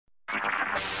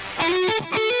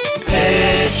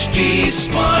HT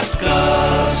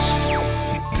Smartcast.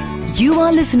 You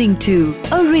are listening to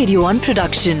a Radio 1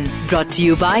 production brought to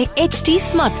you by HT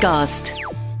Smartcast.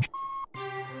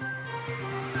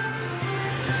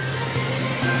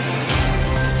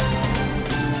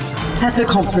 At the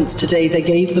conference today, they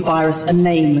gave the virus a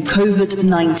name,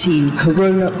 COVID-19,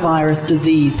 coronavirus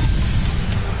disease.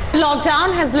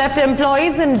 Lockdown has left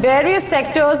employees in various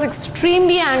sectors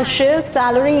extremely anxious.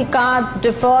 Salary cuts,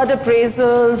 deferred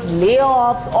appraisals,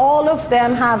 layoffs, all of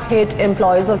them have hit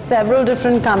employees of several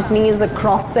different companies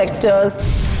across sectors.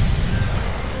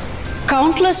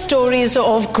 Countless stories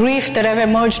of grief that have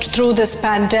emerged through this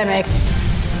pandemic.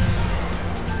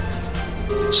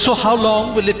 So how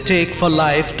long will it take for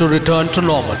life to return to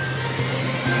normal?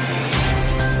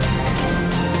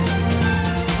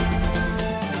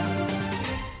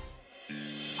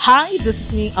 Hi, this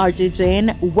is me, RJ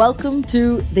Jain. Welcome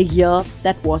to the year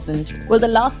that wasn't. Well, the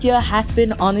last year has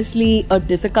been honestly a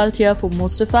difficult year for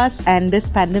most of us, and this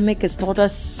pandemic has taught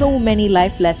us so many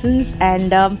life lessons,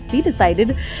 and we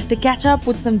decided to catch up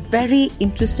with some very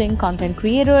interesting content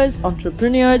creators,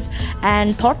 entrepreneurs,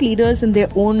 and thought leaders in their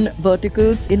own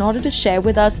verticals in order to share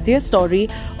with us their story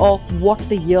of what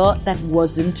the year that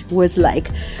wasn't was like.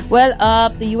 Well,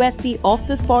 the USP of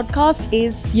this podcast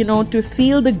is, to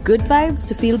feel the good vibes,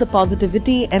 to feel the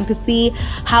positivity, and to see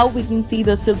how we can see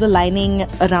the silver lining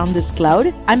around this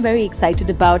cloud. I'm very excited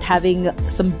about having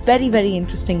some very, very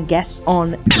interesting guests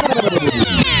on.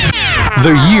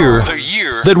 The year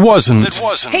that wasn't.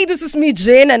 Hey, this is me,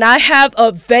 Jane, and I have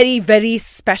a very, very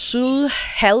special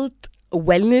health,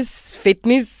 wellness,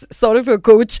 fitness sort of a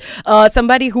coach,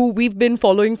 somebody who we've been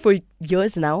following for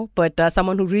years now, but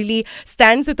someone who really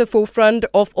stands at the forefront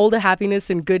of all the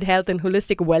happiness and good health and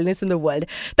holistic wellness in the world.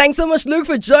 Thanks so much, Luke,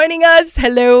 for joining us.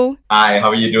 Hello. Hi, how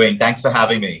are you doing? Thanks for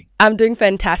having me. I'm doing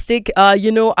fantastic.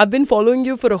 I've been following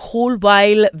you for a whole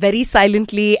while, very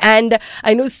silently, and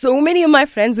I know so many of my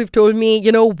friends who've told me,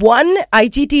 one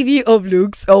IGTV of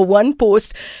Luke's or one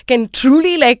post can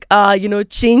truly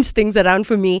change things around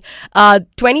for me.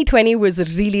 2020 was a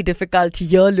really difficult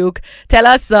year, Luke. Tell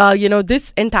us,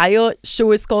 this entire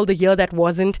show is called The Year That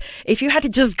Wasn't. If you had to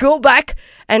just go back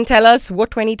and tell us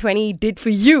what 2020 did for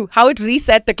you, how it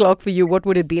reset the clock for you, what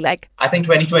would it be like? I think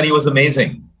 2020 was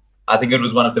amazing. I think it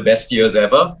was one of the best years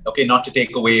ever. Okay, not to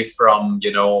take away from,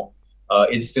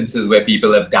 instances where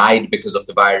people have died because of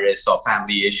the virus or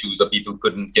family issues, or people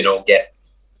couldn't, get,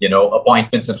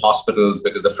 appointments in hospitals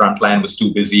because the front line was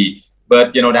too busy.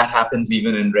 But, that happens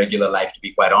even in regular life, to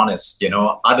be quite honest.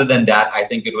 Other than that, I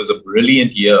think it was a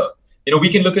brilliant year. We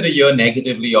can look at a year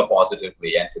negatively or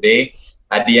positively. And today,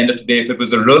 at the end of the day, if it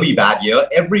was a really bad year,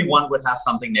 everyone would have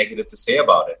something negative to say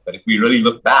about it. But if we really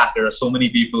look back, there are so many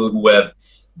people who have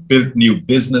built new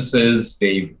businesses,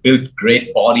 they've built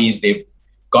great bodies, they've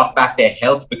got back their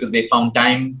health because they found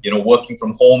time, working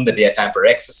from home, that they had time for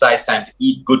exercise, time to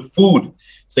eat good food.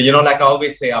 So, like I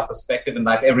always say, our perspective in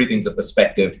life, everything's a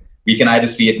perspective. We can either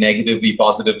see it negatively,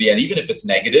 positively, and even if it's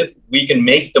negative, we can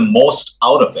make the most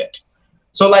out of it.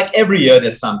 So like every year,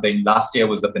 there's something. Last year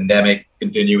was the pandemic,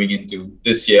 continuing into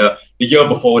this year. The year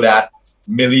before that,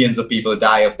 millions of people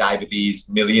die of diabetes,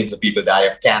 millions of people die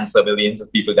of cancer, millions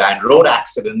of people die in road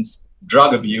accidents,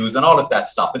 drug abuse, and all of that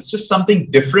stuff. It's just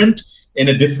something different in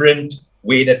a different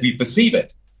way that we perceive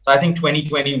it. So I think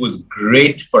 2020 was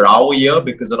great for our year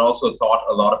because it also taught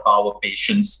a lot of our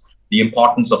patients the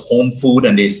importance of home food,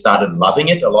 and they started loving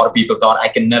it. A lot of people thought, I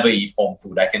can never eat home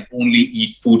food. I can only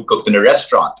eat food cooked in a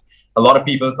restaurant. A lot of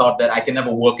people thought that I can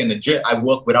never work in a gym. I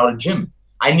work without a gym.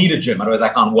 I need a gym, otherwise I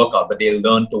can't work out, but they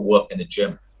learn to work in a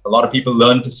gym. A lot of people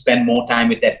learn to spend more time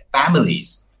with their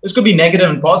families. This could be negative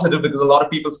and positive because a lot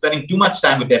of people spending too much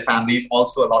time with their families,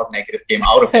 also a lot of negative came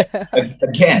out of it.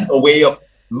 Again, a way of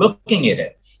looking at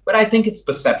it. But I think it's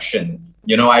perception.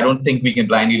 I don't think we can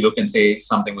blindly look and say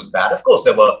something was bad. Of course,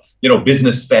 there were,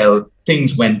 business fell,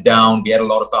 things went down. We had a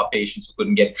lot of our patients who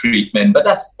couldn't get treatment, but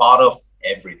that's part of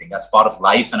everything. That's part of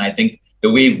life. And I think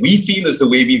the way we feel is the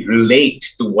way we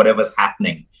relate to whatever's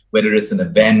happening, whether it's an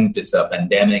event, it's a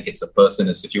pandemic, it's a person,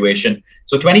 a situation.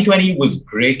 So 2020 was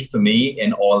great for me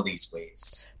in all these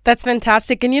ways. That's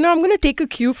fantastic. And, I'm going to take a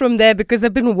cue from there because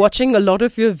I've been watching a lot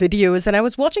of your videos, and I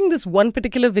was watching this one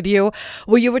particular video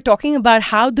where you were talking about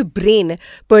how the brain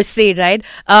per se, right,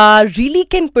 really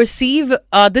can perceive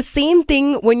the same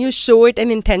thing when you show it an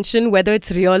intention, whether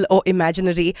it's real or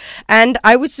imaginary. And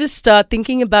I was just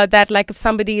thinking about that, like if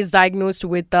somebody is diagnosed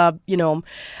with,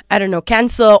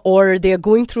 cancer, or they're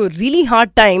going through a really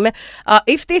hard time,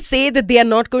 if they say that they are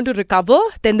not going to recover,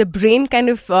 then the brain kind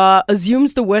of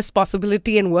assumes the worst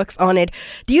possibility and and works on it.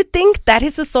 Do you think that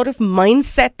is the sort of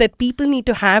mindset that people need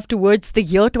to have towards the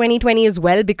year 2020 as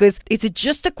well? Because is it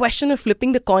just a question of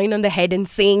flipping the coin on the head and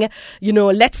saying,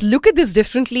 let's look at this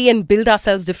differently and build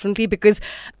ourselves differently? Because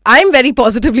I'm very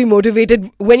positively motivated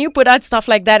when you put out stuff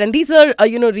like that. And these are,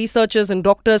 researchers and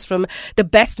doctors from the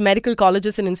best medical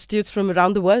colleges and institutes from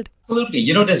around the world.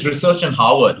 Absolutely. There's research in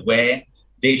Harvard where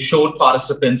they showed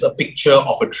participants a picture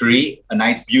of a tree, a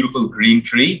nice, beautiful green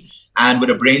tree. And with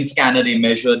a brain scanner, they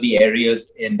measured the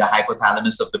areas in the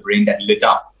hypothalamus of the brain that lit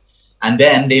up. And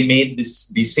then they made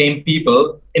these same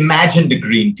people imagine the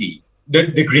green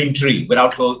tree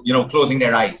without closing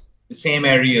their eyes. The same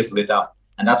areas lit up.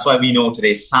 And that's why we know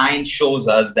today science shows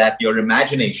us that your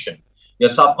imagination, your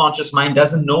subconscious mind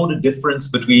doesn't know the difference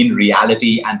between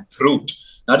reality and truth.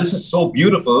 Now, this is so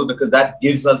beautiful because that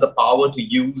gives us the power to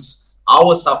use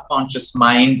our subconscious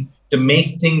mind to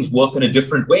make things work in a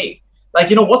different way. Like,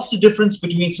 what's the difference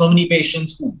between so many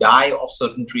patients who die of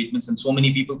certain treatments and so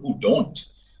many people who don't?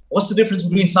 What's the difference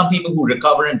between some people who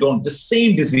recover and don't? The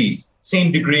same disease,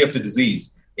 same degree of the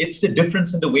disease. It's the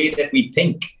difference in the way that we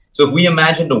think. So if we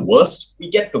imagine the worst, we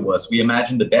get the worst. We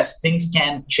imagine the best, things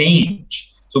can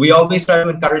change. So we always try to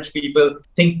encourage people,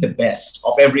 think the best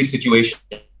of every situation,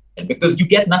 because you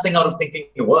get nothing out of thinking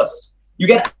the worst. You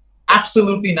get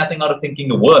absolutely nothing out of thinking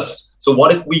the worst. So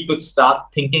what if we could start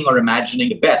thinking or imagining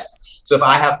the best? So if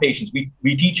I have patients,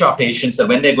 we teach our patients that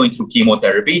when they're going through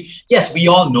chemotherapy, yes, we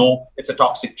all know it's a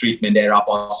toxic treatment. There are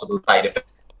possible side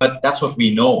effects, but that's what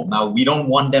we know. Now, we don't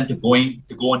want them to go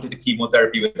into the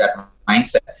chemotherapy with that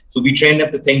mindset. So we train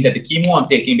them to think that the chemo I'm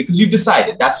taking, because you've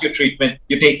decided that's your treatment,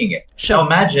 you're taking it. Sure. Now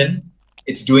imagine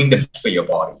it's doing the best for your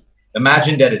body.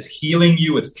 Imagine that it's healing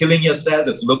you, it's killing your cells,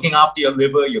 it's looking after your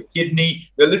liver, your kidney.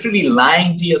 You're literally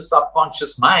lying to your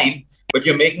subconscious mind, but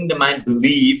you're making the mind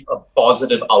believe a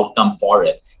positive outcome for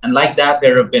it. And like that,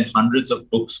 there have been hundreds of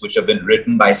books which have been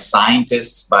written by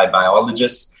scientists, by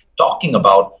biologists, talking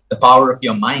about the power of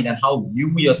your mind and how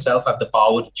you yourself have the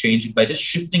power to change it by just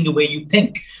shifting the way you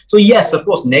think. So yes, of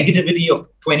course, negativity of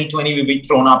 2020 will be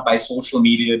thrown up by social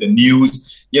media, the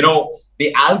news,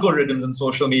 the algorithms in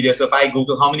social media. So if I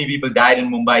Google how many people died in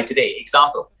Mumbai today,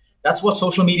 example, that's what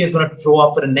social media is going to throw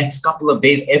up for the next couple of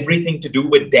days, everything to do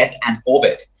with death and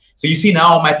COVID. So you see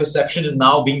now my perception is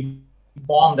now being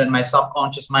formed and my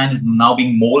subconscious mind is now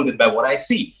being molded by what I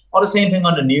see. Or the same thing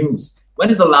on the news. When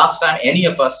is the last time any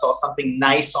of us saw something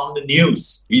nice on the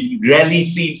news? We rarely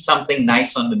see something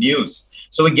nice on the news.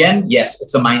 So again, yes,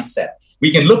 it's a mindset.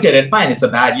 We can look at it, fine, it's a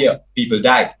bad year. People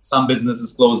died. Some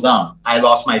businesses closed down. I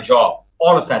lost my job.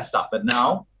 All of that stuff. But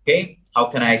now, how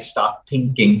can I start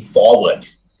thinking forward?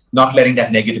 Not letting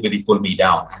that negativity pull me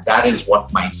down. And that is what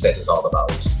mindset is all about.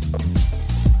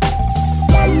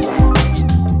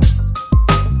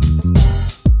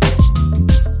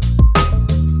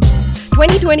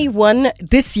 2021,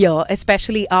 this year,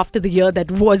 especially after the year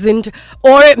that wasn't,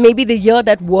 or maybe the year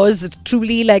that was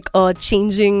truly like a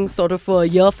changing sort of a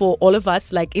year for all of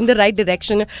us, like in the right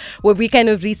direction where we kind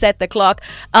of reset the clock.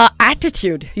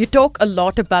 Attitude. You talk a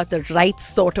lot about the right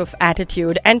sort of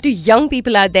attitude. And to young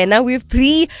people out there, now we have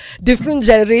three different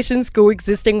generations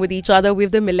coexisting with each other. We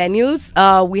have the millennials,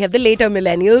 we have the later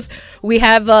millennials, we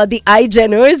have the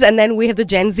iGeners, and then we have the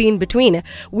Gen Z in between.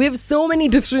 We have so many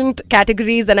different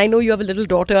categories, and I know you have a little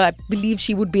daughter. I believe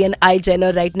she would be an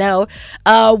iGener right now.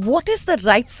 What is the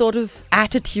right sort of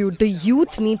attitude the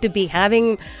youth need to be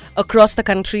having across the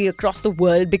country, across the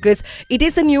world? Because it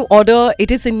is a new order.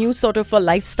 It is a new sort of a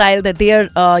lifestyle that they are,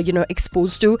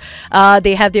 exposed to.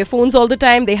 They have their phones all the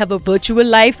time. They have a virtual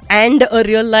life and a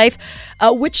real life,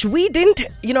 which we didn't,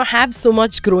 have so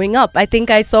much growing up. I think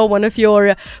I saw one of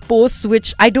your posts,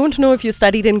 which I don't know if you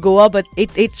studied in Goa, but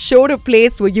it showed a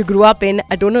place where you grew up in.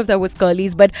 I don't know if that was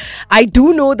Curly's, but I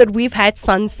do know that we've had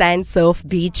sun, sand, surf,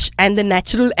 beach, and the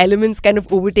natural elements kind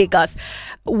of overtake us.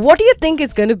 What do you think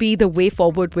is going to be the way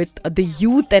forward with the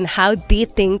youth and how they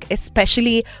think,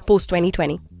 especially post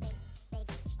 2020?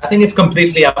 I think it's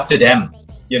completely up to them.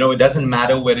 It doesn't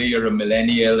matter whether you're a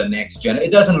millennial, a next gen.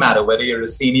 It doesn't matter whether you're a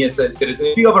senior citizen.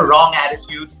 If you have a wrong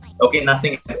attitude,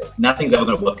 nothing's ever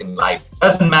going to work in life. It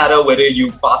doesn't matter whether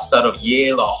you passed out of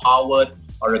Yale or Harvard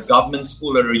or a government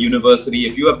school or a university.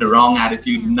 If you have the wrong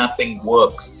attitude, nothing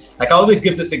works. Like I always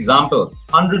give this example.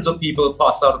 Hundreds of people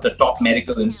pass out of the top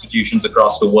medical institutions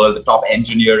across the world, the top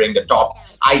engineering, the top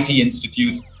IT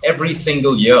institutes every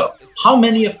single year. How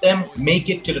many of them make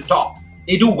it to the top?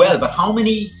 They do well, but how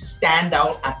many stand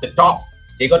out at the top?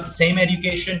 They got the same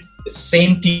education, the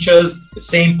same teachers, the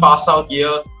same pass out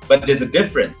year, but there's a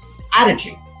difference.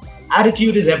 Attitude.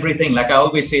 Attitude is everything. Like I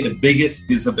always say, the biggest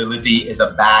disability is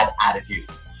a bad attitude.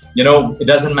 It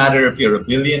doesn't matter if you're a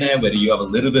billionaire, whether you have a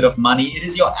little bit of money, it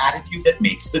is your attitude that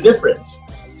makes the difference.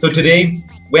 So today,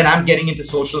 when I'm getting into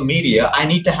social media, I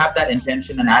need to have that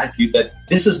intention and attitude that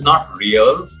this is not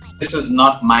real. This is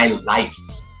not my life.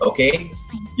 Okay.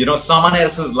 Someone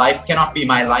else's life cannot be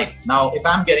my life. Now, if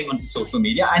I'm getting onto social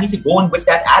media, I need to go in with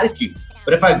that attitude.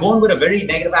 But if I go in with a very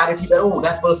negative attitude that, oh,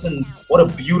 that person, what a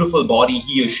beautiful body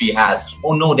he or she has.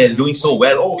 Oh, no, they're doing so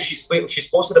well. Oh, she's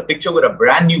posted a picture with a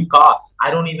brand new car.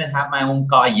 I don't even have my own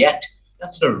car yet.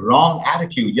 That's the wrong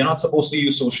attitude. You're not supposed to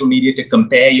use social media to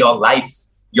compare your life,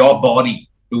 your body,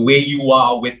 the way you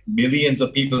are with millions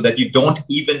of people that you don't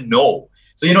even know.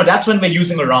 So, that's when we're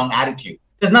using a wrong attitude.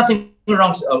 There's nothing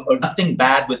wrong or nothing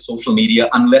bad with social media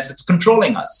unless it's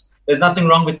controlling us. There's nothing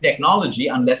wrong with technology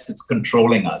unless it's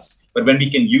controlling us. But when we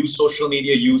can use social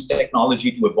media, use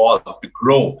technology to evolve, to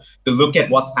grow, to look at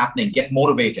what's happening, get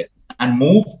motivated and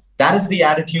move, that is the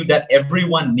attitude that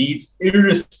everyone needs,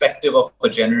 irrespective of a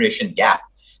generation gap.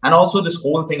 And also this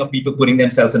whole thing of people putting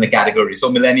themselves in a category.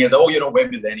 So millennials, we're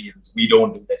millennials. We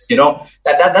don't do this.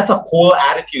 That's a poor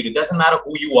attitude. It doesn't matter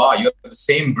who you are. You have the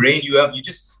same brain. You're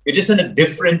just in a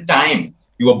different time.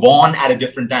 You were born at a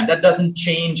different time. That doesn't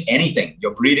change anything.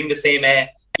 You're breathing the same air,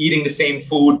 eating the same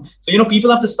food. So,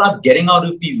 people have to start getting out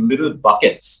of these little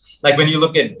buckets. Like when you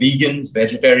look at vegans,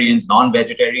 vegetarians,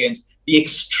 non-vegetarians, the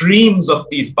extremes of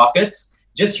these buckets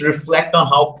just reflect on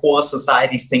how poor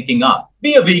society's thinking are.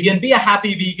 Be a vegan, be a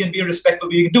happy vegan, be a respectful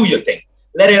vegan, do your thing.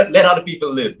 Let other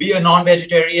people live. Be a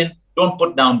non-vegetarian, don't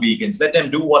put down vegans. Let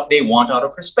them do what they want out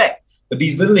of respect. But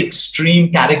these little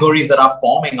extreme categories that are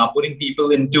forming are putting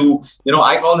people into,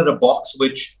 I call it a box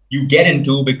which you get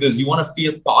into because you want to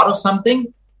feel part of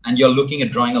something and you're looking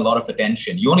at drawing a lot of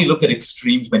attention. You only look at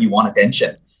extremes when you want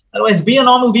attention. Otherwise, be a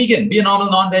normal vegan, be a normal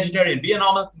non-vegetarian, be a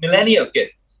normal millennial kid.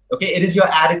 Okay, it is your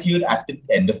attitude at the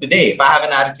end of the day. If I have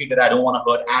an attitude that I don't want to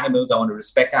hurt animals, I want to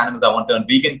respect animals, I want to turn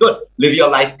vegan, good. Live your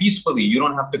life peacefully. You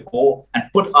don't have to go and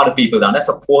put other people down. That's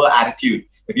a poor attitude.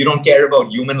 If you don't care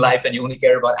about human life and you only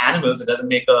care about animals, it doesn't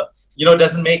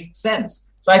make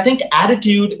sense. So I think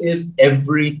attitude is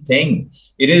everything.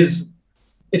 It's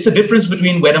the difference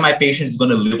between whether my patient is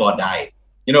going to live or die.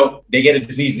 They get a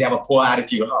disease, they have a poor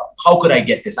attitude. How could I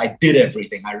get this? I did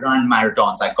everything. I ran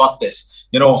marathons. I got this.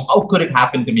 How could it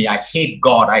happen to me? I hate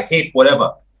God. I hate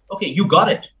whatever. Okay, you got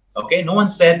it. Okay, no one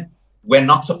said we're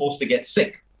not supposed to get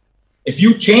sick. If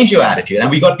you change your attitude, and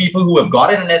we got people who have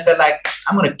got it and they said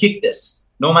I'm going to kick this.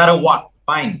 No matter what,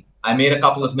 fine. I made a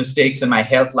couple of mistakes in my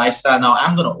health lifestyle. Now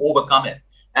I'm going to overcome it.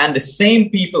 And the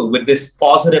same people with this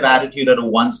positive attitude are the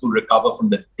ones who recover from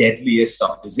the deadliest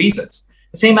of diseases.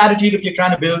 The same attitude if you're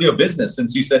trying to build your business,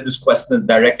 since you said this question is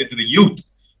directed to the youth.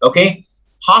 Okay?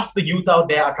 Half the youth out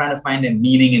there are trying to find a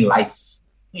meaning in life.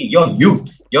 Hey, you're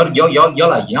youth. You're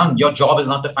young. Your job is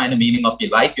not to find a meaning of your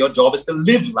life. Your job is to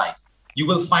live life. You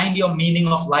will find your meaning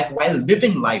of life while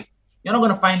living life. You're not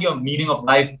going to find your meaning of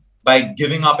life by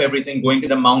giving up everything, going to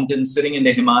the mountains, sitting in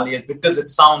the Himalayas because it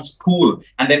sounds cool,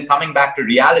 and then coming back to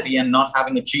reality and not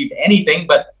having achieved anything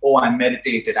but, I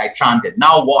meditated, I chanted.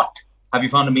 Now what? Have you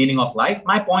found a meaning of life?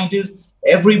 My point is,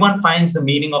 everyone finds the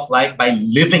meaning of life by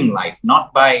living life,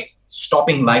 not by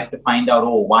stopping life to find out,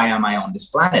 why am I on this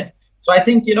planet? So I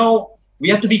think, we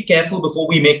have to be careful before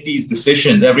we make these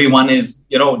decisions. Everyone is,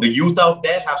 the youth out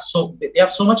there have so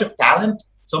much of talent,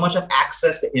 so much of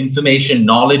access to information,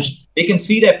 knowledge. They can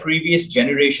see their previous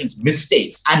generations'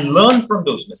 mistakes and learn from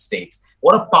those mistakes.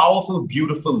 What a powerful,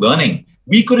 beautiful learning.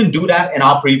 We couldn't do that in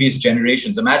our previous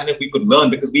generations. Imagine if we could learn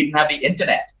because we didn't have the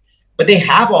internet. But they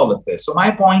have all of this. So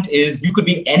my point is, you could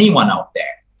be anyone out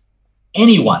there.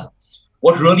 Anyone.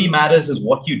 What really matters is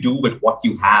what you do with what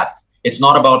you have. It's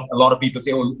not about, a lot of people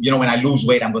say, when I lose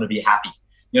weight, I'm going to be happy.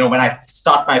 When I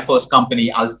start my first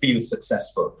company, I'll feel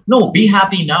successful. No, be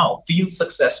happy now. Feel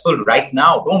successful right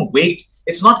now. Don't wait.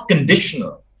 It's not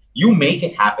conditional. You make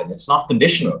it happen. It's not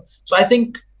conditional. So I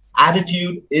think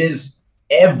attitude is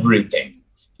everything.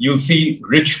 You'll see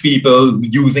rich people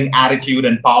using attitude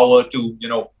and power to,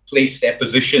 place their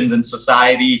positions in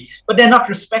society, but they're not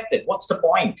respected. What's the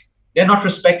point? They're not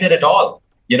respected at all.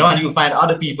 And you'll find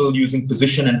other people using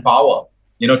position and power,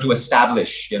 to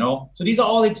establish, So these are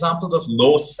all examples of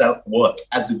low self-worth.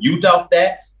 As the youth out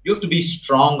there, you have to be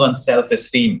strong on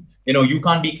self-esteem. You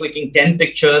can't be clicking 10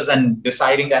 pictures and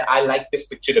deciding that I like this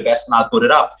picture the best and I'll put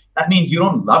it up. That means you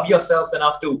don't love yourself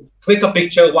enough to click a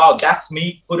picture. Wow, that's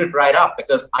me. Put it right up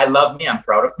because I love me. I'm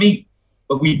proud of me.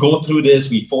 But we go through this.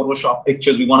 We Photoshop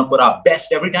pictures. We want to put our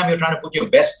best. Every time you're trying to put your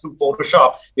best through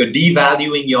Photoshop, you're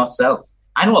devaluing yourself.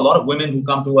 I know a lot of women who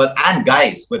come to us and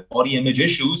guys with body image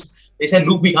issues. They say,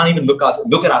 Luke, we can't even look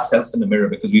at ourselves in the mirror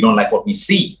because we don't like what we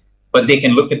see. but they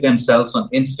can look at themselves on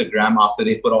Instagram after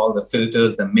they put all the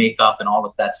filters, the makeup, and all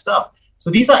of that stuff. So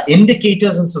these are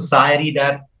indicators in society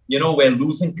that, we're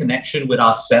losing connection with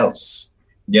ourselves,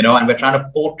 and we're trying to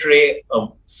portray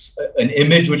an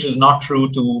image which is not true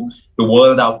to the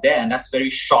world out there. And that's very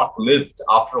short-lived.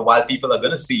 After a while, people are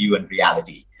going to see you in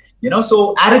reality.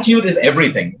 So attitude is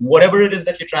everything. Whatever it is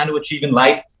that you're trying to achieve in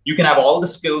life, you can have all the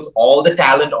skills, all the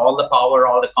talent, all the power,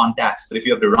 all the contacts. But if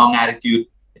you have the wrong attitude,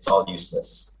 it's all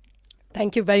useless.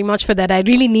 Thank you very much for that. I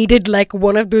really needed like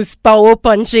one of those power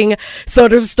punching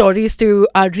sort of stories to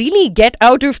really get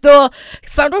out of the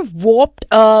sort of warped,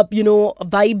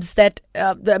 vibes that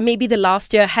maybe the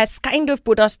last year has kind of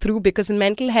put us through, because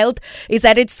mental health is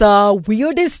at its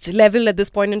weirdest level at this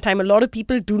point in time. A lot of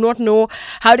people do not know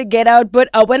how to get out. But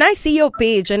when I see your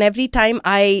page, and every time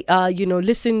I,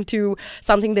 listen to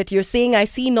something that you're saying, I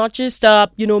see not just,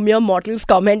 mere mortals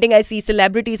commenting. I see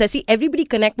celebrities. I see everybody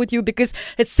connect with you because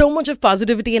there's so much of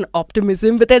positivity and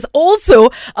optimism, but there's also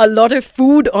a lot of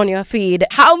food on your feed.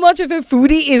 How much of a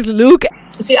foodie is Luke?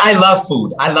 See, I love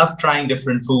food. I love trying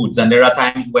different foods. And there are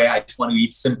times where I just want to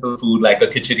eat simple food like a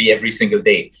khichdi every single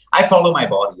day. I follow my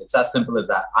body. It's as simple as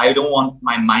that. I don't want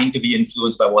my mind to be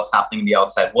influenced by what's happening in the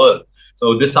outside world.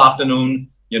 So this afternoon,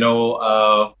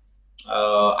 I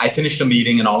finished a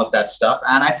meeting and all of that stuff,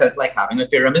 and I felt like having a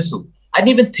tiramisu. I didn't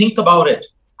even think about it.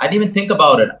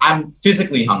 I'm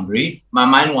physically hungry. My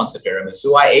mind wants a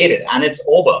tiramisu. I ate it and it's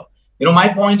over. My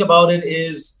point about it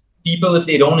is people, if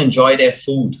they don't enjoy their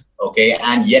food, okay,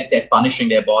 and yet they're punishing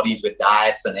their bodies with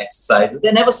diets and exercises,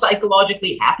 they're never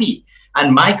psychologically happy.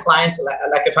 And my clients,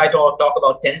 like if I talk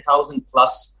about 10,000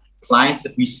 plus clients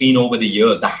that we've seen over the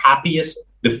years, the happiest,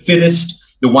 the fittest,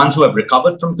 the ones who have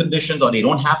recovered from conditions or they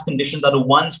don't have conditions are the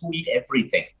ones who eat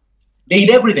everything. They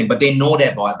eat everything, but they know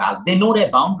their balance. They know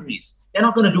their boundaries. They're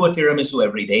not going to do a tiramisu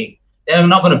every day. They're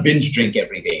not going to binge drink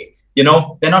every day. They're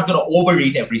not going to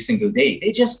overeat every single day.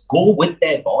 They just go with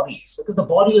their bodies because the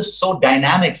body is so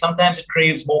dynamic. Sometimes it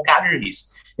craves more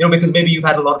calories, because maybe you've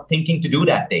had a lot of thinking to do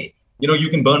that day. You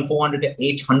can burn 400 to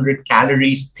 800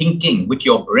 calories thinking with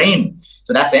your brain.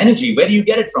 So that's energy. Where do you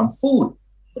get it from? Food.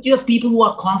 But you have people who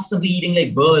are constantly eating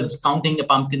like birds, counting the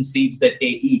pumpkin seeds that they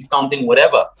eat, counting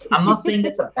whatever. I'm not saying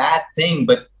that's a bad thing,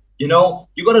 but you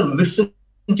got to listen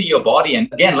to your body.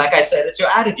 And again, like I said, it's your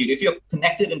attitude. If you're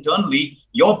connected internally,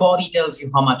 your body tells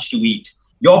you how much to eat.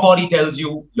 Your body tells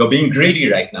you you're being greedy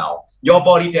right now. Your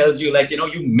body tells you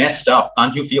you messed up.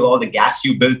 Can't you feel all the gas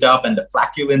you built up and the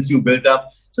flatulence you built up?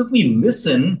 So if we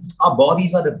listen, our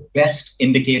bodies are the best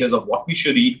indicators of what we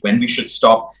should eat, when we should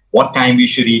stop, what time we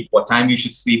should eat, what time we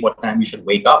should sleep, what time we should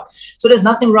wake up. So there's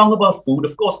nothing wrong about food.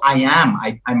 Of course,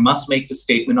 I must make the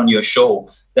statement on your show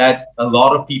that a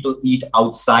lot of people eat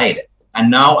outside. And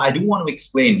now I do want to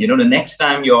explain, the next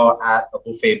time you're at a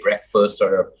buffet breakfast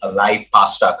or a live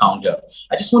pasta counter,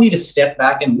 I just want you to step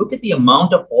back and look at the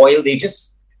amount of oil they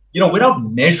just, without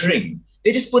measuring,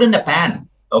 they just put in a pan.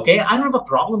 Okay, I don't have a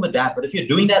problem with that. But if you're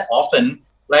doing that often,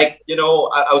 I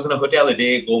was in a hotel a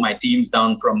day ago, my team's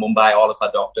down from Mumbai, all of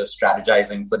our doctors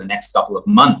strategizing for the next couple of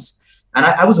months. And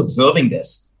I was observing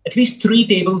this. At least 3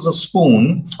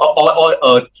 tablespoons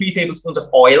or 3 tablespoons of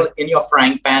oil in your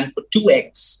frying pan for 2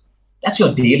 eggs. That's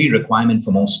your daily requirement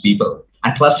for most people.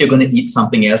 And plus you're going to eat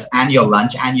something else and your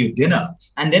lunch and your dinner.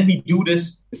 And then we do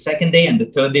this the second day and the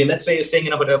third day. Let's say you're staying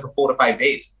in a hotel for 4 to 5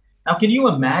 days. Now, can you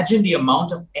imagine the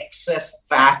amount of excess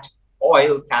fat,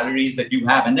 oil, calories that you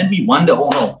have? And then we wonder, oh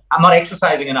no, I'm not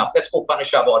exercising enough. Let's go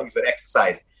punish our bodies with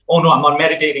exercise. Oh no, I'm not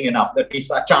meditating enough. Let me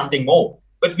start chanting more.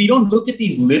 But we don't look at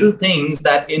these little things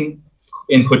that in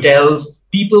hotels,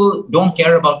 people don't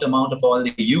care about the amount of oil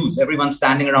they use. Everyone's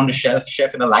standing around a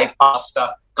chef in a live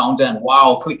pasta counter and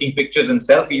wow, clicking pictures and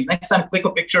selfies. Next time, click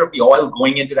a picture of the oil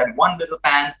going into that one little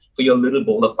pan for your little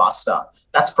bowl of pasta.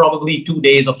 That's probably 2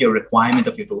 days of your requirement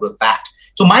of your total fat.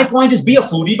 So my point is be a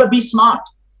foodie, but be smart.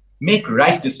 Make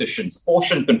right decisions,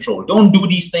 portion control. Don't do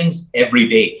these things every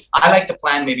day. I like to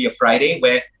plan maybe a Friday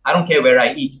where I don't care where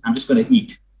I eat. I'm just going to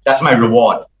eat. That's my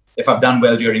reward if I've done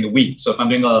well during the week. So if I'm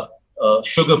doing a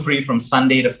sugar-free from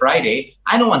Sunday to Friday,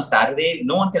 I know on Saturday,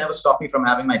 no one can ever stop me from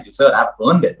having my dessert. I've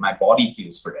earned it. My body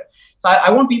feels for it. So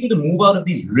I want people to move out of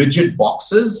these rigid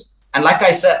boxes. And like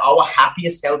I said, our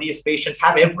happiest, healthiest patients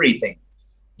have everything.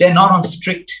 They're not on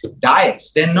strict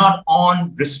diets. They're not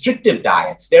on restrictive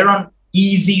diets. They're on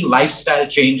easy lifestyle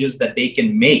changes that they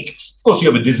can make. Of course,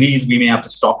 you have a disease. We may have to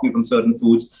stop you from certain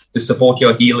foods to support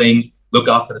your healing, look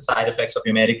after the side effects of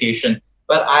your medication.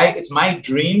 But it's my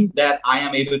dream that I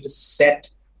am able to send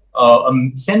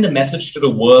a message to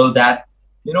the world that,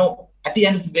 at the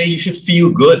end of the day, you should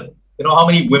feel good. How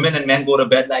many women and men go to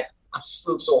bed like, I'm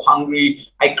still so hungry.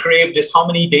 I crave this. How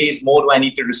many days more do I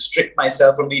need to restrict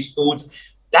myself from these foods?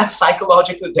 That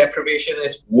psychological deprivation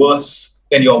is worse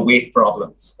than your weight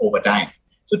problems over time.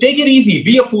 So take it easy.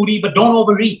 Be a foodie, but don't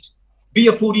overeat. Be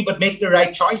a foodie, but make the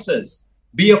right choices.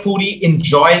 Be a foodie,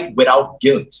 enjoy it without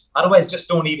guilt. Otherwise, just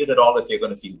don't eat it at all if you're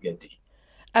going to feel guilty.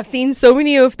 I've seen so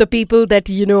many of the people that,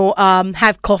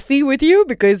 have coffee with you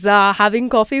because having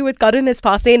coffee with Karan is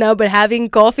passe now, but having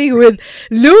coffee with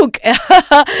Luke,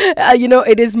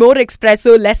 it is more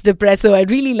espresso, less depresso. I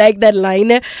really like that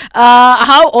line.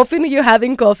 How often are you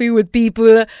having coffee with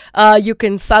people you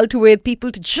consult with, people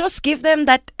to just give them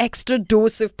that extra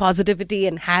dose of positivity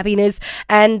and happiness?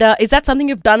 And is that something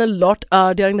you've done a lot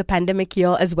during the pandemic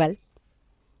year as well?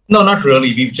 No, not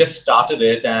really. We've just started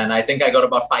it. And I think I got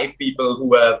about 5 people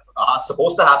who are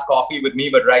supposed to have coffee with me.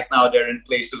 But right now they're in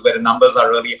places where the numbers are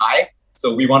really high.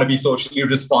 So we want to be socially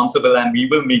responsible and we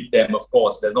will meet them, of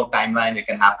course. There's no timeline. It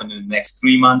can happen in the next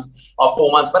 3 months or 4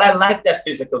 months. But I like that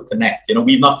physical connect.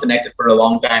 We've not connected for a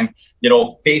long time,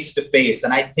 face to face.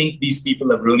 And I think these people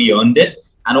have really earned it.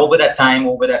 And over that time,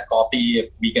 over that coffee, if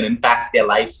we can impact their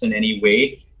lives in any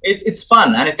way, it's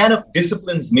fun and it kind of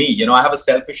disciplines me. I have a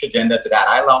selfish agenda to that.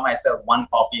 I allow myself 1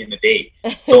 coffee in a day.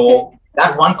 So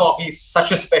that 1 coffee is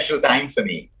such a special time for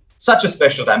me. Such a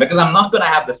special time because I'm not going to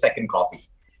have the second coffee.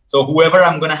 So whoever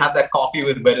I'm going to have that coffee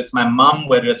with, whether it's my mom,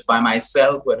 whether it's by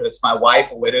myself, whether it's my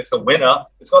wife, or whether it's a winner,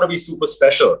 it's got to be super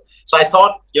special. So I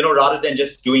thought, rather than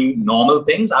just doing normal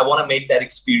things, I want to make that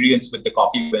experience with the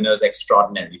coffee winners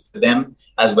extraordinary for them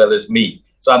as well as me.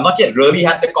 So I've not yet really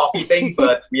had the coffee thing,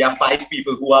 but we have 5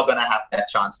 people who are going to have that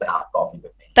chance to have coffee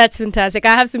with me. That's fantastic.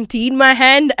 I have some tea in my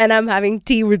hand and I'm having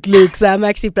tea with Luke. So I'm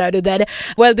actually proud of that.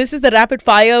 Well, this is the rapid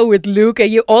fire with Luke. Are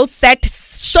you all set?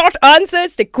 Short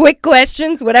answers to quick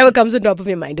questions, whatever comes on top of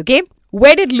your mind, okay?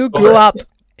 Where did Luke grow up?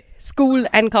 School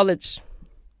and college?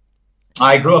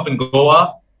 I grew up in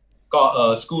Goa.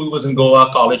 School was in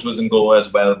Goa. College was in Goa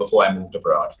as well before I moved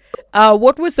abroad.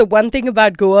 What was the one thing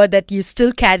about Goa that you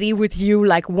still carry with you,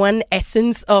 like one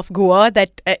essence of Goa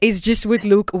that is just with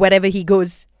Luke wherever he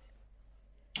goes?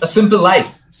 A simple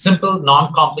life, simple,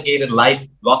 non-complicated life,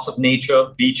 lots of nature,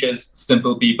 beaches,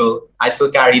 simple people. I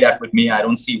still carry that with me. I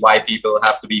don't see why people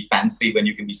have to be fancy when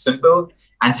you can be simple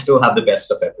and still have the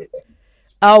best of everything.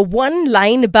 One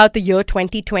line about the year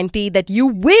 2020 that you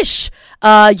wish,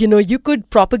 you could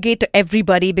propagate to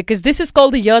everybody, because this is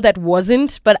called the year that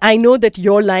wasn't, but I know that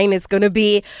your line is going to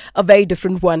be a very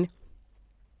different one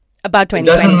about 2020.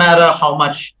 It doesn't matter how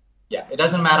much, it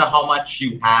doesn't matter how much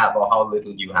you have or how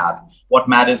little you have. What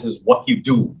matters is what you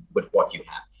do with what you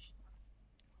have.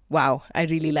 Wow, I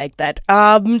really like that.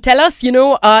 Tell us,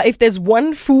 if there's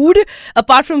one food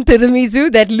apart from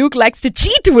tiramisu that Luke likes to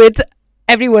cheat with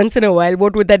every once in a while,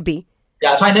 what would that be?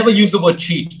 Yeah, so I never use the word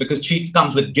cheat because cheat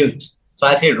comes with guilt. So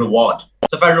I say reward.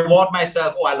 So if I reward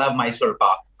myself, I love Mysore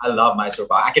Pak. I love Mysore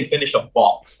Pak. I can finish a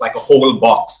box, like a whole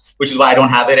box, which is why I don't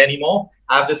have it anymore.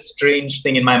 I have this strange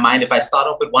thing in my mind. If I start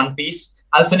off with one piece,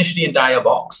 I'll finish the entire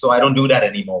box. So I don't do that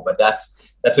anymore. But that's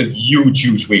a huge,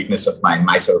 huge weakness of mine,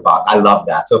 Mysore Pak. I love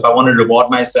that. So if I want to reward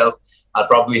myself, I'll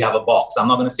probably have a box. I'm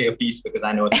not going to say a piece because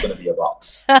I know it's going to be a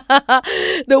box.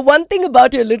 The one thing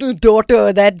about your little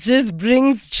daughter that just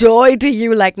brings joy to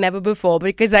you like never before,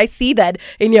 because I see that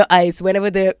in your eyes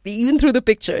whenever even through the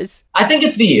pictures. I think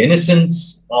it's the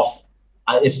innocence of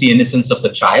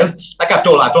the child. Like I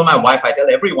told my wife, I tell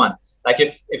everyone, like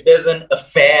if there's an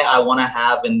affair I want to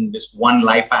have in this one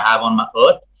life I have on my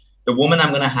earth, the woman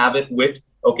I'm going to have it with,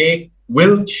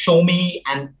 will show me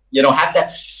and have that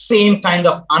same kind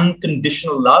of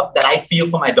unconditional love that I feel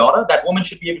for my daughter. That woman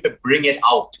should be able to bring it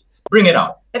out.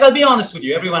 Like, I'll be honest with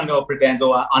you. Everyone pretends,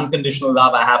 unconditional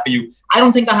love I have for you. I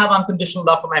don't think I have unconditional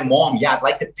love for my mom. Yeah, I'd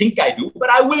like to think I do, but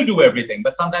I will do everything.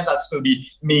 But sometimes I'll still be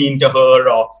mean to her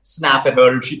or snap at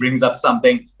her if she brings up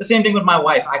something. The same thing with my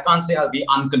wife. I can't say I'll be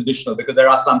unconditional because there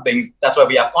are some things, that's why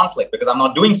we have conflict, because I'm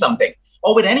not doing something.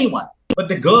 Or with anyone. But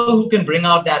the girl who can bring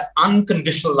out that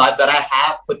unconditional love that I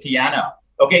have for Tiana,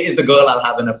 is the girl I'll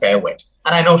have an affair with.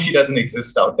 And I know she doesn't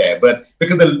exist out there, but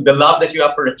because the love that you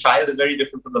have for a child is very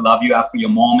different from the love you have for your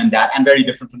mom and dad, and very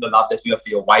different from the love that you have for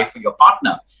your wife or your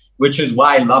partner, which is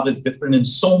why love is different in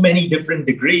so many different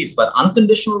degrees. But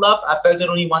unconditional love, I felt it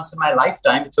only once in my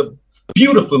lifetime. It's a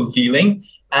beautiful feeling.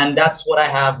 And that's what I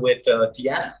have with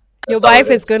Tiana. Your wife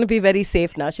is going to be very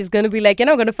safe now. She's going to be like, I'm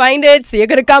going to find it. So you're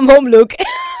going to come home, Luke.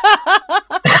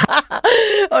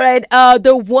 All right.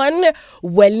 The one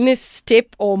wellness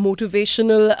tip or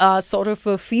motivational sort of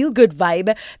a feel-good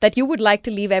vibe that you would like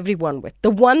to leave everyone with. The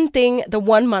one thing, the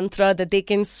one mantra that they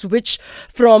can switch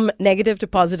from negative to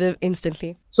positive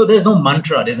instantly. So there's no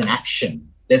mantra. There's an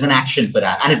action. there's an action for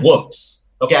that, and it works.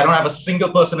 Okay, I don't have a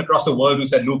single person across the world who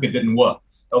said, Luke, it didn't work.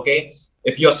 Okay,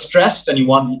 if you're stressed and you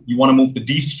want to move to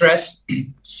de-stress,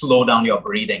 slow down your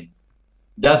breathing.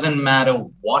 Doesn't matter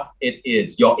what it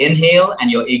is. Your inhale and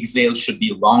your exhale should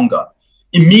be longer.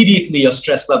 Immediately, your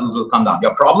stress levels will come down.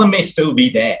 Your problem may still be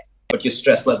there, but your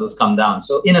stress levels come down.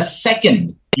 So in a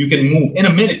second, you can move. In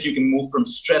a minute, you can move from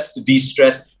stress to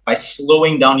de-stress by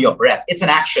slowing down your breath. It's an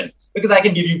action. Because I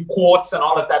can give you quotes and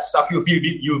all of that stuff, you'll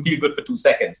feel good for 2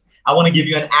 seconds. I want to give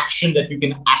you an action that you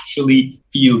can actually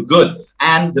feel good.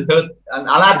 And the third, and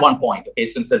I'll add one point, okay,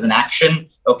 since there's an action,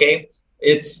 okay,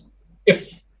 it's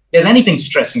if there's anything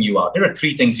stressing you out, there are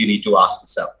 3 things you need to ask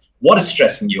yourself. What is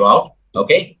stressing you out?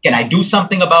 Okay, can I do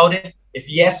something about it? If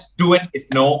yes, do it. If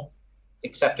no,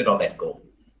 accept it or let go.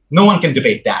 No one can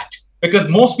debate that, because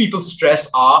most people's stress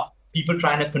are people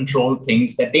trying to control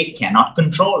things that they cannot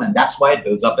control. And that's why it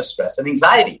builds up a stress and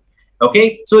anxiety.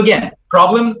 Okay. So again,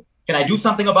 problem, can I do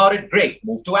something about it? Great.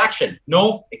 Move to action.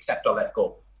 No, accept or let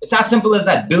go. It's as simple as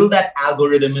that. Build that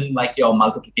algorithm in like your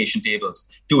multiplication tables.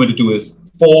 2 into 2 is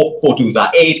 4, 4 2s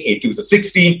are 8, 8 2s are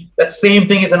 16. That same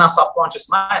thing is in our subconscious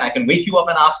mind. I can wake you up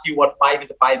and ask you what 5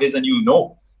 into 5 is, and you'll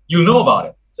know about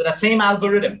it. So that same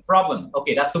algorithm, problem.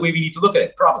 Okay, that's the way we need to look at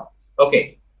it. Problem.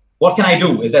 Okay. What can I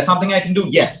do? Is there something I can do?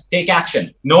 Yes. Take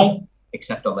action. No.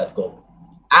 Accept or let go.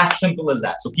 As simple as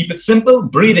that. So keep it simple.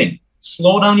 Breathing.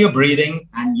 Slow down your breathing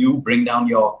and you bring down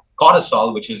your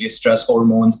cortisol, which is your stress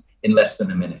hormones, in less than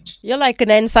a minute. You're like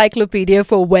an encyclopedia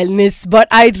for wellness, but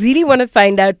I really want to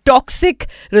find out toxic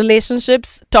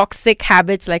relationships, toxic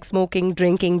habits like smoking,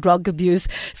 drinking, drug abuse,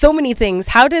 so many things.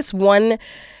 How does one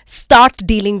start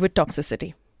dealing with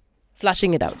toxicity?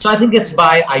 Flushing it out. So I think it's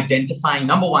by identifying,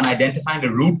 number one, identifying the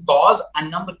root cause,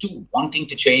 and number 2, wanting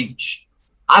to change.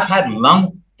 I've had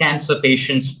lung cancer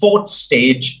patients, 4th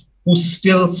stage, who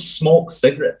still smoke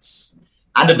cigarettes.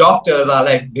 And the doctors are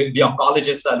like, the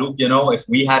oncologists are, Luke, if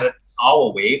we had it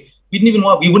our way, we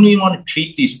wouldn't even want to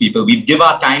treat these people. We'd give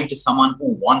our time to someone who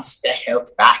wants their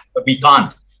health back, but we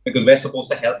can't, because we're supposed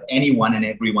to help anyone and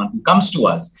everyone who comes to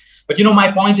us. But,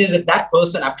 my point is, if that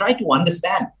person, I've tried to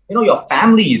understand, your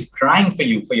family is crying for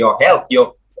you, for your health.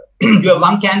 You have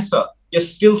lung cancer. You're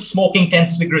still smoking 10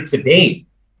 cigarettes a day.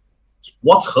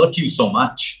 What's hurt you so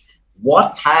much?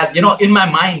 What has, in my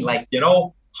mind,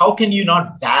 how can you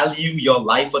not value your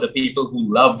life for the people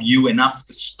who love you enough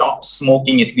to stop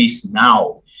smoking at least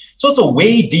now? So it's a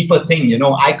way deeper thing.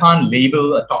 I can't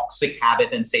label a toxic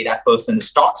habit and say that person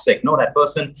is toxic. No, that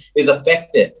person is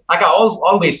affected. Like I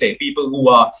always say, people who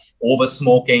are over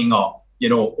smoking or,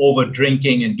 over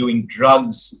drinking and doing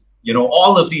drugs,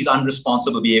 all of these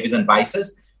unresponsible behaviors and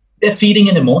vices, they're feeding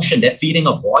an emotion. They're feeding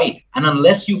a void. And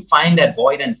unless you find that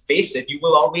void and face it, you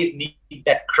will always need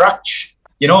that crutch.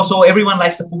 So everyone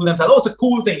likes to fool themselves. Oh, it's a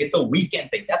cool thing. It's a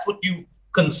weekend thing. That's what you've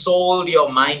consoled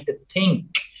your mind to think.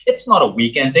 It's not a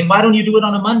weekend thing. Why don't you do it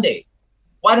on a Monday?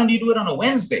 Why don't you do it on a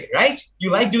Wednesday, right?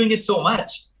 You like doing it so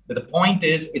much. But the point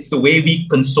is, it's the way we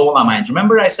console our minds.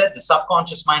 Remember I said the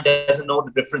subconscious mind doesn't know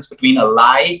the difference between a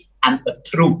lie and a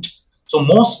truth. So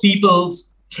most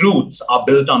people's truths are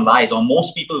built on lies, or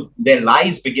most people, their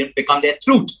lies become their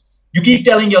truth. You keep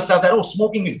telling yourself that,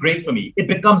 smoking is great for me. It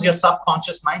becomes your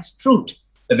subconscious mind's truth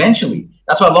eventually.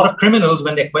 That's why a lot of criminals,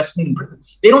 when they're questioned,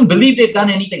 they don't believe they've done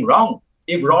anything wrong.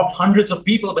 They've robbed hundreds of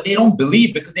people, but they don't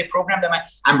believe, because they programmed them.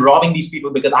 I'm robbing these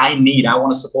people because I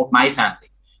want to support my family.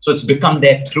 So it's become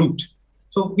their truth.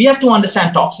 So we have to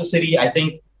understand toxicity. I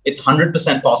think it's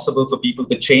 100% possible for people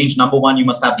to change. Number one, you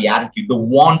must have the attitude, the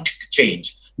want to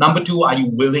change. Number 2, are you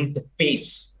willing to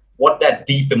face what that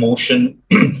deep emotion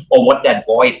or what that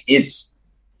void is?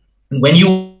 And when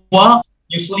you are,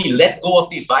 you slowly let go of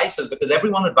these vices, because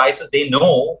everyone with vices, they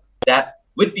know that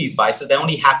with these vices, they're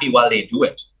only happy while they do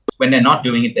it. When they're not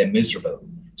doing it, they're miserable.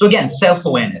 So again,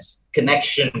 self-awareness,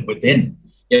 connection within,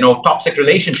 toxic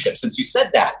relationships. Since you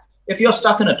said that, if you're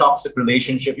stuck in a toxic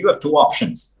relationship, you have 2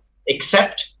 options.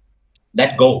 Accept,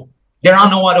 let go. There are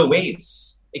no other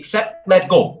ways. Accept, let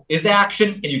go. Is there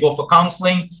action? Can you go for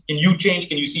counseling? Can you change?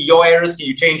 Can you see your errors? Can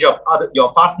you change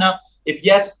your partner? If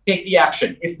yes, take the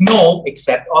action. If no,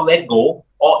 accept or let go.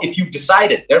 Or if you've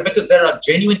decided, because there are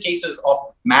genuine cases of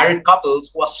married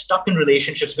couples who are stuck in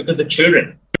relationships because the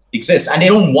children exist and they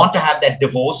don't want to have that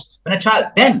divorce when a child,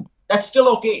 then that's still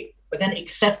okay. But then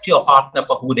accept your partner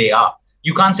for who they are.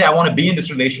 You can't say, I want to be in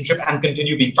this relationship and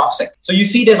continue being toxic. So you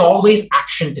see, there's always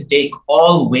action to take,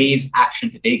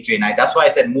 Jay Knight. That's why I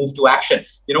said move to action.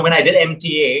 When I did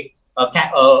MTA,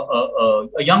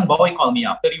 a young boy called me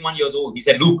up, 31 years old. He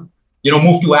said, Luke,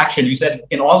 move to action. You said it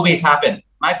can always happen.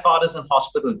 My father's in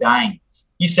hospital dying.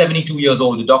 He's 72 years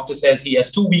old. The doctor says he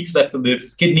has 2 weeks left to live.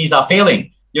 His kidneys are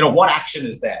failing. What action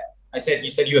is there? He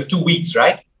said, you have 2 weeks,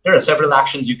 right? There are several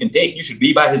actions you can take. You should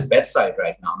be by his bedside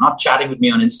right now, not chatting with me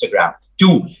on Instagram.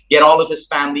 2, get all of his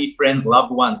family, friends,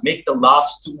 loved ones. Make the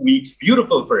last 2 weeks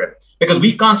beautiful for him, because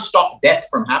we can't stop death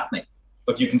from happening,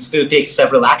 but you can still take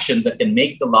several actions that can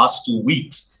make the last 2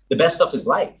 weeks the best of his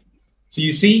life. So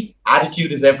you see,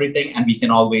 attitude is everything, and we can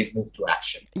always move to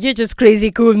action. You're just crazy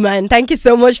cool, man. Thank you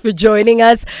so much for joining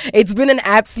us. It's been an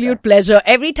absolute pleasure.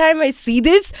 Every time I see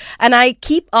this, and I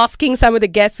keep asking some of the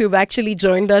guests who've actually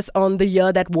joined us on the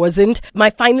year that wasn't, my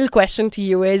final question to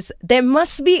you is, there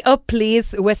must be a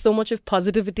place where so much of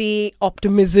positivity,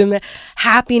 optimism,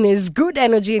 happiness, good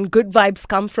energy and good vibes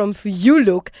come from for you,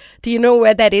 Luke. Do you know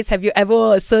where that is? Have you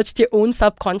ever searched your own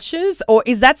subconscious? Or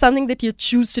is that something that you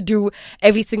choose to do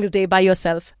every single day by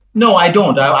yourself? No, I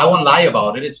don't. I won't lie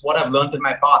about it. It's what I've learned in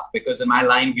my path, because in my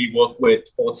line, we work with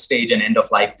 4th stage and end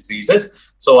of life diseases.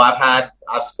 So I've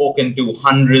spoken to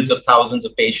hundreds of thousands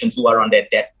of patients who are on their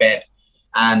deathbed.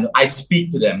 And I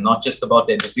speak to them, not just about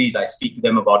their disease. I speak to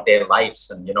them about their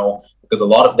lives. And, because a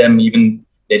lot of them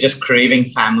they're just craving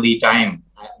family time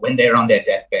when they're on their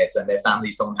deathbeds, and their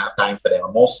families don't have time for them,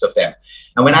 or most of them.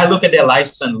 And when I look at their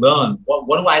lives and learn,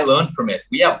 what do I learn from it?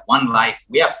 We have one life.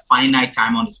 We have finite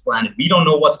time on this planet. We don't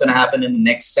know what's going to happen in the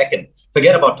next second.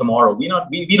 Forget about tomorrow. We don't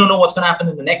know what's going to happen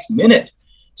in the next minute.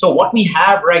 So what we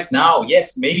have right now,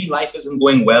 yes, maybe life isn't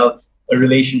going well. A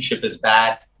relationship is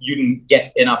bad. You didn't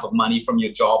get enough of money from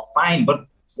your job. Fine. But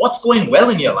what's going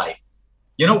well in your life?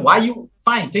 Why you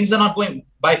fine? Things are not going.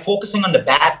 By focusing on the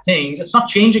bad things, it's not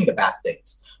changing the bad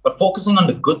things. But focusing on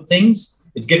the good things,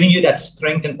 it's giving you that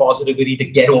strength and positivity to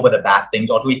get over the bad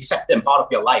things, or to accept them part of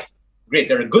your life. Great,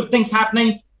 there are good things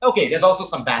happening. Okay, there's also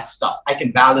some bad stuff. I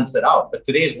can balance it out. But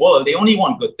today's world, they only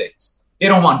want good things. They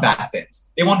don't want bad things.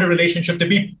 They want the relationship to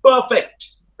be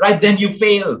perfect. Right then you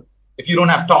fail. If you don't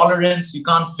have tolerance, you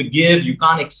can't forgive, you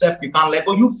can't accept, you can't let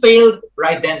go. You failed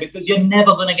right then, because you're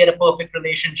never going to get a perfect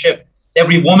relationship.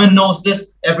 Every woman knows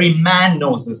this, every man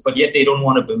knows this, but yet they don't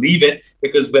want to believe it,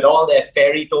 because with all their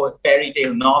fairy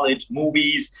tale knowledge,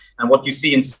 movies, and what you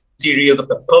see in serials of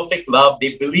the perfect love,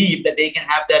 they believe that they can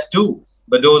have that too.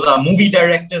 But those are movie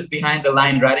directors behind the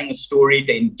line writing a story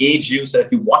to engage you so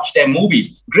that you watch their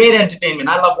movies. Great entertainment.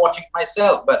 I love watching it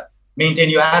myself, but maintain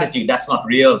your attitude. That's not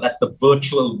real. That's the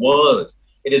virtual world.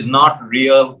 It is not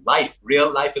real life.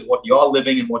 Real life is what you're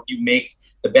living and what you make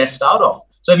the best out of.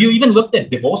 So have you even looked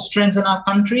at divorce trends in our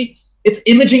country? It's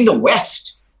imaging the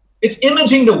West. It's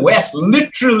imaging the West,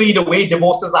 literally the way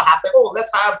divorces are happening. Oh,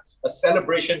 let's have a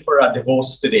celebration for our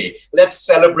divorce today. Let's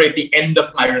celebrate the end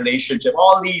of my relationship.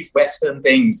 All these Western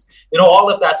things,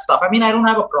 all of that stuff. I don't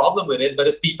have a problem with it, but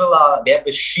if people they have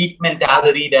the sheep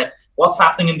mentality that what's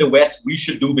happening in the West, we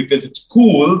should do because it's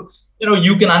cool,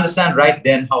 you can understand right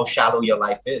then how shallow your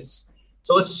life is.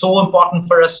 So it's so important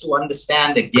for us to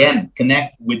understand, again,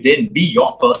 connect within, be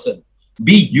your person,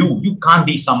 be you. You can't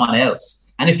be someone else.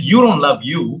 And if you don't love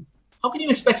you, how can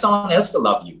you expect someone else to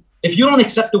love you? If you don't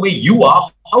accept the way you are,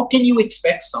 how can you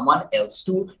expect someone else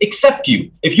to accept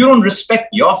you? If you don't respect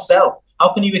yourself,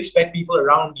 how can you expect people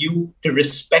around you to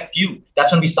respect you?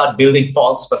 That's when we start building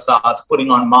false facades, putting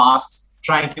on masks,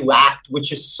 trying to act,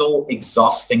 which is so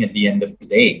exhausting at the end of the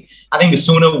day. I think the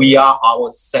sooner we are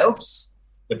ourselves,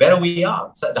 the better we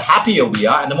are, the happier we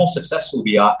are, and the more successful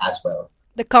we are as well.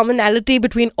 The commonality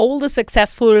between all the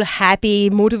successful, happy,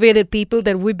 motivated people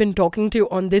that we've been talking to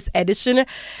on this edition,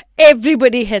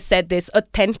 everybody has said this: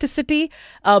 authenticity,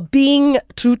 being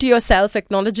true to yourself,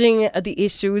 acknowledging the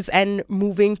issues, and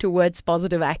moving towards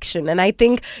positive action. And I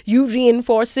think you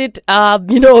reinforce it,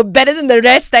 better than the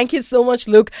rest. Thank you so much,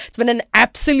 Luke. It's been an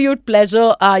absolute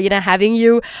pleasure, having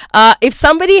you. If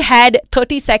somebody had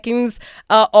 30 seconds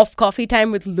of coffee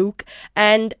time with Luke,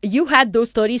 and you had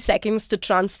those 30 seconds to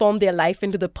transform their life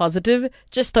into the positive,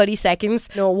 just 30 seconds,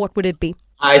 what would it be?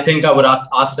 I think I would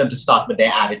ask them to start with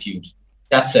their attitude.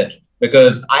 That's it.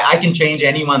 Because I can change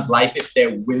anyone's life if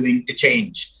they're willing to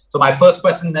change. So my first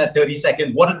question in that 30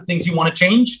 seconds, what are the things you want to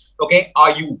change? Okay,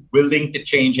 are you willing to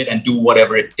change it and do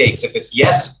whatever it takes? If it's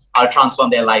yes, I'll transform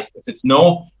their life. If it's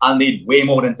no, I'll need way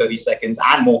more than 30 seconds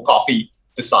and more coffee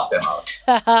to sort them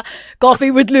out.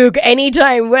 Coffee with Luke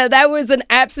anytime. Well, that was an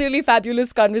absolutely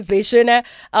fabulous conversation.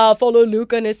 Follow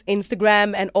Luke on his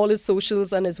Instagram and all his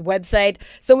socials on his website.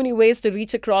 So many ways to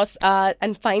reach across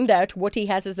and find out what he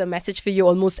has as a message for you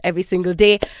almost every single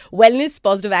day. Wellness,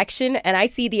 positive action. And I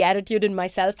see the attitude in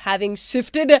myself having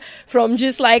shifted from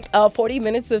just 40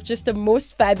 minutes of just a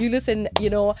most fabulous and,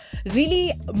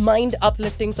 really mind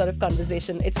uplifting sort of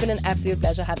conversation. It's been an absolute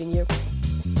pleasure having you.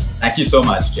 Thank you so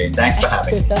much, Jane. Thanks for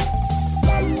having me.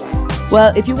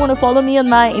 Well, if you want to follow me on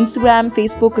my Instagram,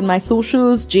 Facebook, and my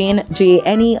socials, Jane,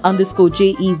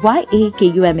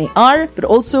 JANE_JEYAKUMAR. But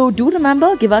also do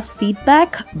remember, give us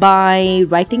feedback by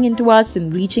writing into us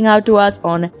and reaching out to us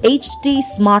on HT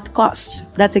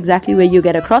Smartcast. That's exactly where you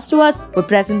get across to us. We're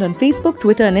present on Facebook,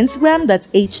 Twitter, and Instagram. That's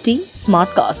HT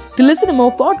Smartcast. To listen to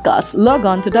more podcasts, log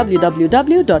on to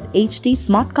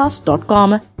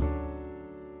www.htsmartcast.com.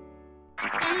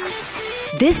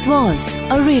 This was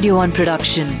a Radio 1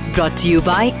 production brought to you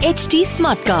by HT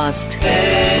Smartcast.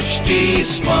 HT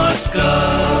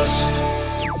Smartcast.